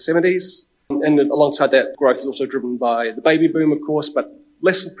up to the 70s. And alongside that, growth is also driven by the baby boom, of course, but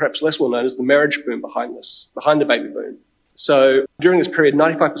perhaps less well known is the marriage boom behind the baby boom. So during this period,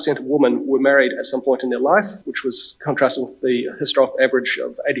 95% of women were married at some point in their life, which was contrasting with the historical average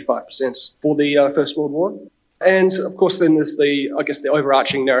of 85% for the First World War. And of course, then there's the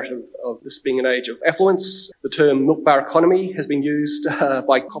overarching narrative of this being an age of affluence. The term milk bar economy has been used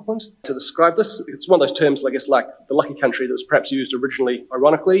by Copland to describe this. It's one of those terms, I guess, like the lucky country that was perhaps used originally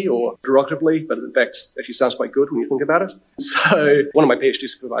ironically or derogatively, but in fact actually sounds quite good when you think about it. So one of my PhD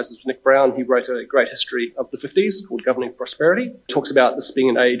supervisors, Nick Brown, he wrote a great history of the 50s called Governing Prosperity. It talks about this being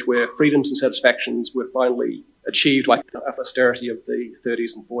an age where freedoms and satisfactions were finally achieved, like the austerity of the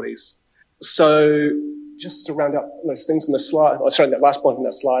 30s and 40s. So just to round up those things in the slide, that last point in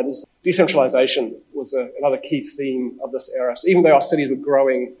that slide is decentralisation was another key theme of this era. So even though our cities were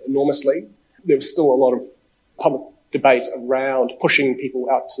growing enormously, there was still a lot of public debate around pushing people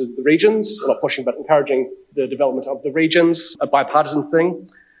out to the regions, not pushing, but encouraging the development of the regions, a bipartisan thing.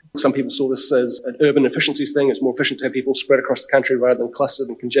 Some people saw this as an urban efficiencies thing. It's more efficient to have people spread across the country rather than clustered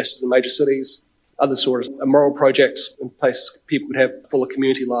and congested in major cities. Others saw it as a moral project in place people could have fuller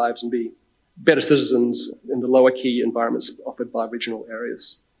community lives and be better citizens in the lower key environments offered by regional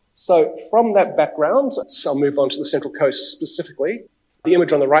areas. So from that background, I'll move on to the Central Coast specifically. The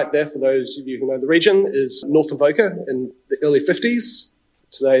image on the right there, for those of you who know the region, is North Avoca in the early 50s.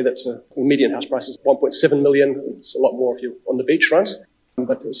 Today, the median house price is 1.7 million. It's a lot more if you're on the beachfront.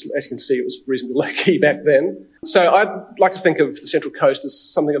 But as you can see, it was reasonably low-key back then. So I'd like to think of the Central Coast as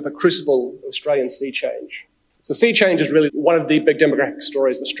something of a crucible of Australian sea change. So sea change is really one of the big demographic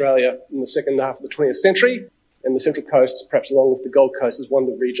stories of Australia in the second half of the 20th century. And the Central Coast, perhaps along with the Gold Coast, is one of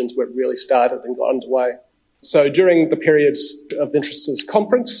the regions where it really started and got underway. So during the period of interest to this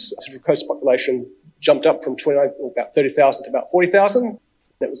conference, the Central Coast population jumped up from about 30,000 to about 40,000.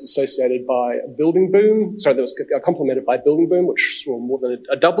 That was associated by a building boom. That was complemented by a building boom, which saw more than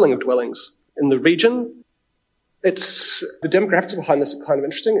a doubling of dwellings in the region. The demographics behind this are kind of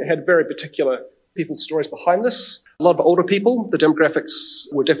interesting. It had very particular people's stories behind this. A lot of older people. The demographics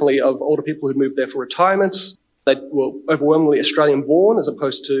were definitely of older people who'd moved there for retirement. They were overwhelmingly Australian-born as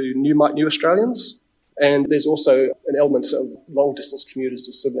opposed to new Australians. And there's also an element of long-distance commuters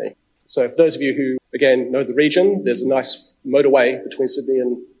to Sydney. So for those of you who, again, know the region, there's a nice motorway between Sydney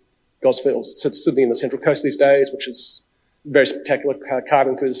and Gosford, Sydney and the Central Coast these days, which is very spectacular,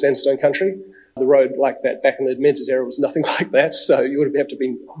 carving through the sandstone country. The road like that back in the Menzies era was nothing like that, so you would have to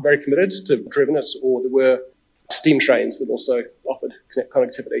been very committed to have driven it, or there were steam trains that also offered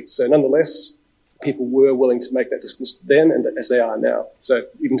connectivity. So nonetheless, people were willing to make that distance then and as they are now. So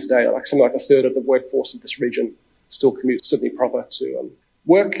even today, something like a third of the workforce of this region still commute to Sydney proper to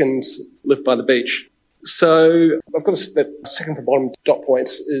work and live by the beach. So I've got that second from bottom dot point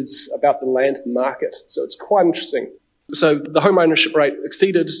is about the land market. So it's quite interesting. So the home ownership rate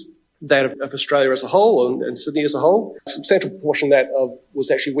exceeded that of Australia as a whole and Sydney as a whole. A substantial proportion of that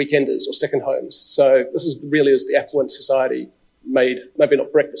was actually weekenders or second homes. So this is really as the affluent society made, maybe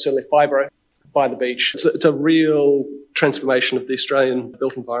not brick, but certainly fibre by the beach. It's a real transformation of the Australian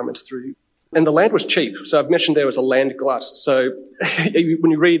built environment through. And the land was cheap. So I've mentioned there was a land glut. So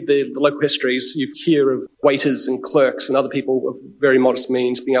when you read the local histories, you hear of waiters and clerks and other people of very modest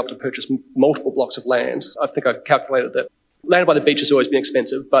means being able to purchase multiple blocks of land. I think I calculated that land by the beach has always been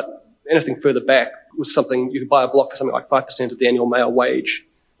expensive, but anything further back was something you could buy a block for something like 5% of the annual male wage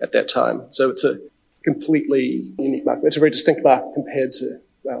at that time. So it's a completely unique market. It's a very distinct market compared to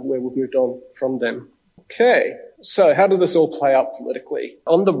where we've moved on from them. Okay, so how did this all play out politically?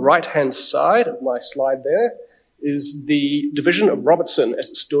 On the right-hand side of my slide there is the division of Robertson as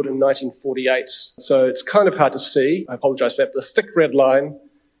it stood in 1948. So it's kind of hard to see. I apologise for that. The thick red line,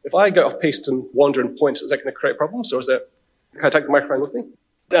 if I go off-piste and wander and point, is that going to create problems, or is that Can I take the microphone with me?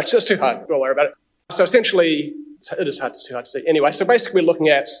 That's just too hard. Don't worry about it. So essentially, it is too hard to see. Anyway, so basically we're looking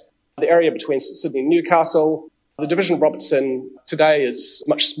at the area between Sydney and Newcastle. The division of Robertson today is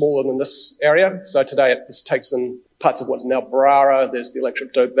much smaller than this area. So today this takes in parts of what is now Barara. There's the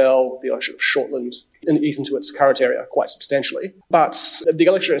electorate of Dobell, the electorate of Shortland, and eat into its current area quite substantially. But the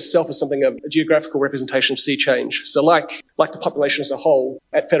electorate itself is something of a geographical representation of sea change. So like the population as a whole,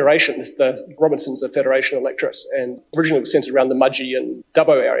 at Federation, the Robertson's a Federation electorate, and originally was centred around the Mudgee and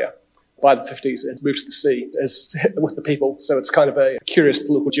Dubbo area. By the 50s, it moved to the sea with the people. So it's kind of a curious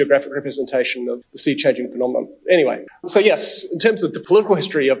political geographic representation of the sea-changing phenomenon. Anyway, so yes, in terms of the political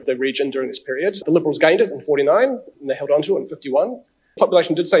history of the region during this period, the Liberals gained it in 49, and they held on to it in 51. The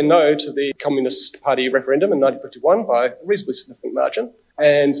population did say no to the Communist Party referendum in 1951 by a reasonably significant margin.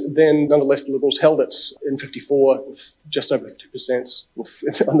 And then, nonetheless, the Liberals held it in 54 with just over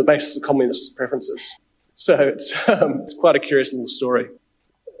 50% on the basis of communist preferences. So it's quite a curious little story.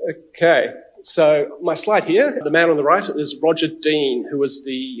 Okay, so my slide here, the man on the right is Roger Dean, who was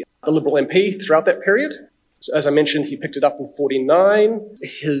the Liberal MP throughout that period. So as I mentioned, he picked it up in 49.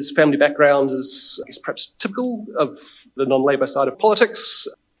 His family background is perhaps typical of the non-Labour side of politics.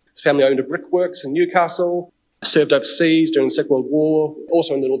 His family owned a brickworks in Newcastle, served overseas during the Second World War,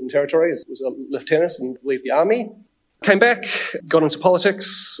 also in the Northern Territory, was a lieutenant and believed the army. Came back, got into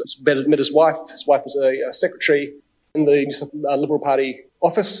politics, met his wife. His wife was a secretary in the Liberal Party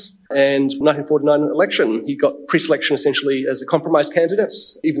office, and 1949 election, he got pre-selection essentially as a compromise candidate.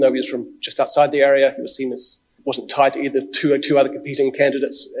 Even though he was from just outside the area, he was seen as wasn't tied to either two other competing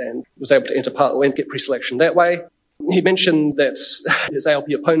candidates, and was able to enter Parliament, get pre-selection that way. He mentioned that his ALP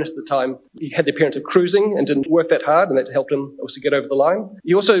opponent at the time, he had the appearance of cruising and didn't work that hard, and that helped him obviously get over the line.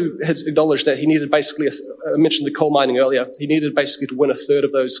 He also has acknowledged that he needed basically, I mentioned the coal mining earlier, he needed basically to win a third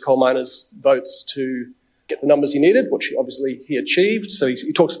of those coal miners' votes to get the numbers he needed, which obviously he achieved. So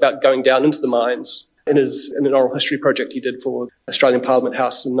he talks about going down into the mines in an oral history project he did for Australian Parliament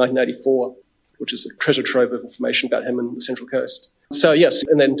House in 1984, which is a treasure trove of information about him and the Central Coast. So yes,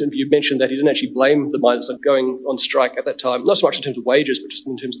 and then you mentioned that he didn't actually blame the miners for going on strike at that time, not so much in terms of wages, but just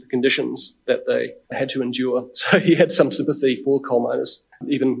in terms of the conditions that they had to endure. So he had some sympathy for coal miners,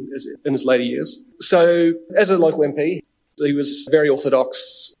 even in his later years. So as a local MP, he was very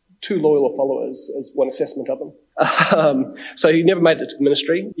orthodox, too loyal followers, as one assessment of him. So he never made it to the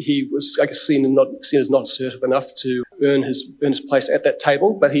ministry. He was, I guess, seen as not assertive enough to earn his place at that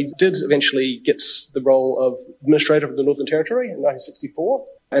table, but he did eventually get the role of Administrator of the Northern Territory in 1964,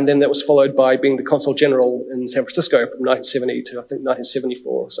 and then that was followed by being the Consul General in San Francisco from 1970 to, I think,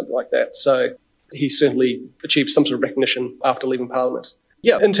 1974 or something like that. So he certainly achieved some sort of recognition after leaving Parliament.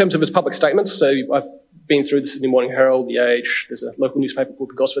 Yeah, in terms of his public statements, so I've been through the Sydney Morning Herald, The Age, there's a local newspaper called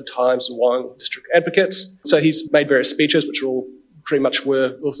the Gosford Times, the Wang District Advocate. So he's made various speeches, which all pretty much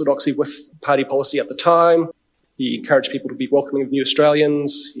were orthodoxy with party policy at the time. He encouraged people to be welcoming of new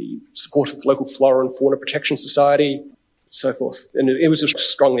Australians. He supported the local Flora and Fauna Protection Society, so forth. And it was just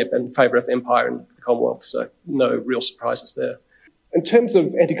strongly in favour of empire and the Commonwealth, so no real surprises there. In terms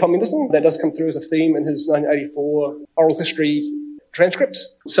of anti-communism, that does come through as a theme in his 1984 oral history transcript.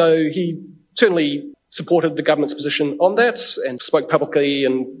 So he certainly supported the government's position on that and spoke publicly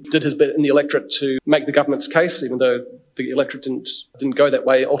and did his bit in the electorate to make the government's case, even though the electorate didn't go that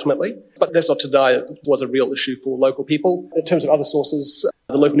way ultimately. But that's not to deny it was a real issue for local people. In terms of other sources,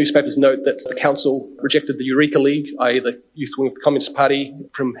 the local newspapers note that the council rejected the Eureka League, i.e. the youth wing of the Communist Party,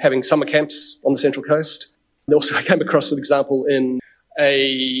 from having summer camps on the Central Coast. And also I came across an example in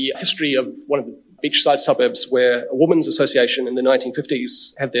a history of one of the beachside suburbs where a women's association in the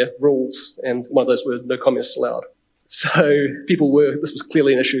 1950s had their rules, and one of those were no communists allowed. So this was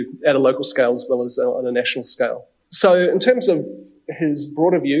clearly an issue at a local scale as well as on a national scale. So in terms of his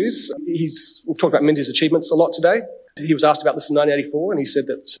broader views, we've talked about Menzies' achievements a lot today. He was asked about this in 1984, and he said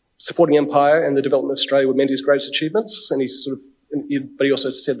that supporting empire and the development of Australia were Menzies' greatest achievements, but he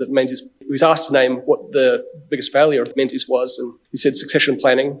also said that Menzies, he was asked to name what the biggest failure of Menzies was, and he said succession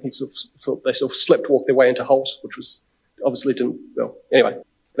planning. He sort of thought they sort of sleepwalked their way into Holt, which was obviously anyway,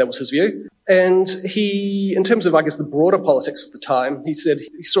 that was his view. And he, in terms of, I guess, the broader politics of the time, he said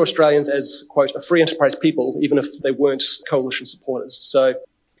he saw Australians as, quote, a free enterprise people, even if they weren't coalition supporters. So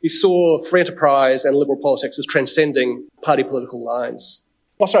he saw free enterprise and liberal politics as transcending party political lines.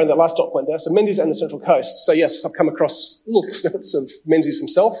 Oh, sorry, that last dot point there. So Menzies and the Central Coast. So yes, I've come across little snippets of Menzies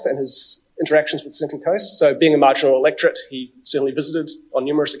himself and his interactions with the Central Coast. So being a marginal electorate, he certainly visited on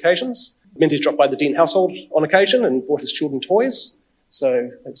numerous occasions. Menzies dropped by the Dean household on occasion and bought his children toys. So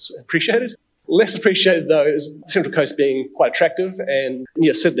it's appreciated. Less appreciated, though, is the Central Coast being quite attractive. And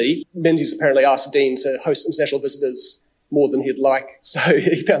near Sydney, Menzies apparently asked the Dean to host international visitors more than he'd like. So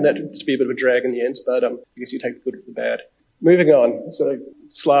he found that to be a bit of a drag in the end, but I guess you take the good with the bad. Moving on, so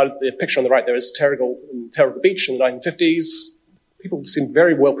the picture on the right there is Terrigal Beach in the 1950s. People seemed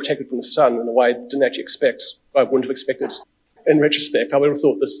very well protected from the sun in a way I didn't actually expect. I wouldn't have expected. In retrospect, I would have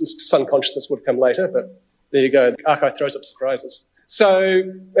thought this sun consciousness would have come later, but there you go. Archive throws up surprises. So,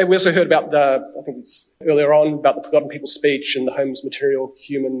 and we also heard about I think it's earlier on, about the Forgotten People speech and the home's material,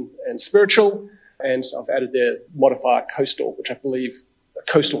 human and spiritual. And I've added their modifier coastal, which I believe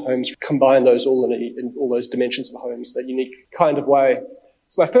coastal homes combine those all in all those dimensions of homes in a unique kind of way.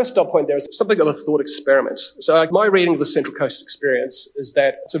 So my first dot point there is something of a thought experiment. So my reading of the Central Coast experience is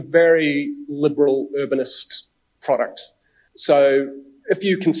that it's a very liberal urbanist product. So if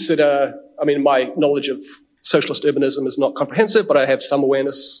you consider, my knowledge of socialist urbanism is not comprehensive, but I have some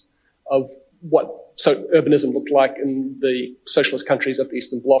awareness of what urbanism looked like in the socialist countries of the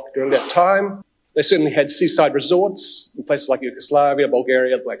Eastern Bloc during that time. They certainly had seaside resorts in places like Yugoslavia,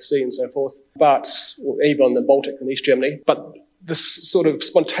 Bulgaria, the Black Sea, and so forth, even the Baltic and East Germany. But this sort of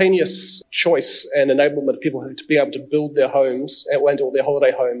spontaneous choice and enablement of people to be able to build their homes and all their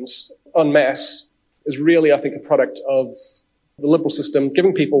holiday homes en masse is really, I think, a product of the liberal system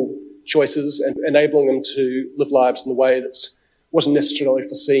giving people choices and enabling them to live lives in a way that wasn't necessarily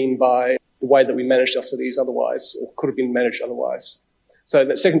foreseen by the way that we managed our cities otherwise, or could have been managed otherwise. So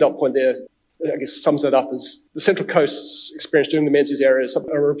that second dot point there, I guess, sums it up as the Central Coast's experience during the Menzies era is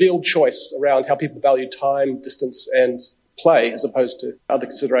a revealed choice around how people value time, distance, and play, as opposed to other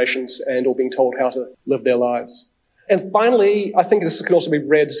considerations, and all being told how to live their lives. And finally, I think this can also be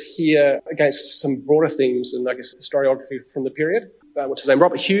read here against some broader themes and, I guess, historiography from the period, which is named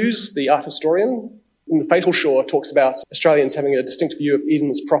Robert Hughes, the art historian, in The Fatal Shore, talks about Australians having a distinct view of Eden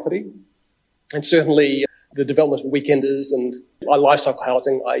as property. And certainly the development of weekenders and lifecycle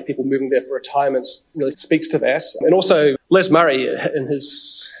housing, i.e. people moving there for retirement, really speaks to that. And also Les Murray, in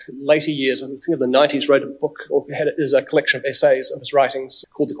his later years, I think in the 90s, wrote a book, or is a collection of essays of his writings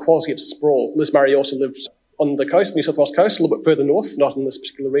called The Quality of Sprawl. Les Murray also lived on the coast, New South Wales coast, a little bit further north, not in this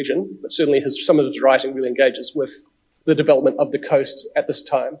particular region, but certainly some of his writing really engages with the development of the coast at this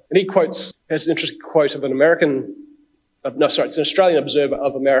time. And he has an interesting quote of it's an Australian observer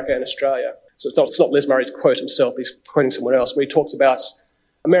of America and Australia. So it's not Les Murray's quote himself, he's quoting someone else, where he talks about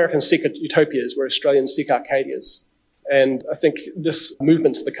Americans seek utopias where Australians seek Arcadias. And I think this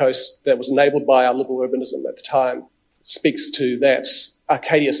movement to the coast that was enabled by our liberal urbanism at the time speaks to that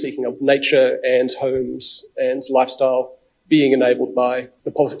Arcadia seeking of nature and homes and lifestyle being enabled by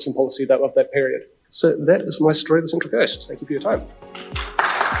the politics and policy of that period. So that is my story of the Central Coast. Thank you for your time.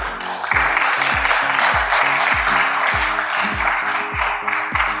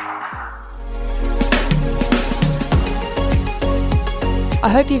 I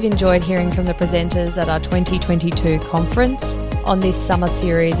hope you've enjoyed hearing from the presenters at our 2022 conference on this summer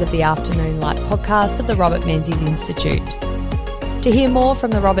series of the Afternoon Light podcast of the Robert Menzies Institute. To hear more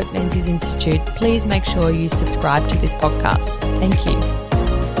from the Robert Menzies Institute, please make sure you subscribe to this podcast. Thank you.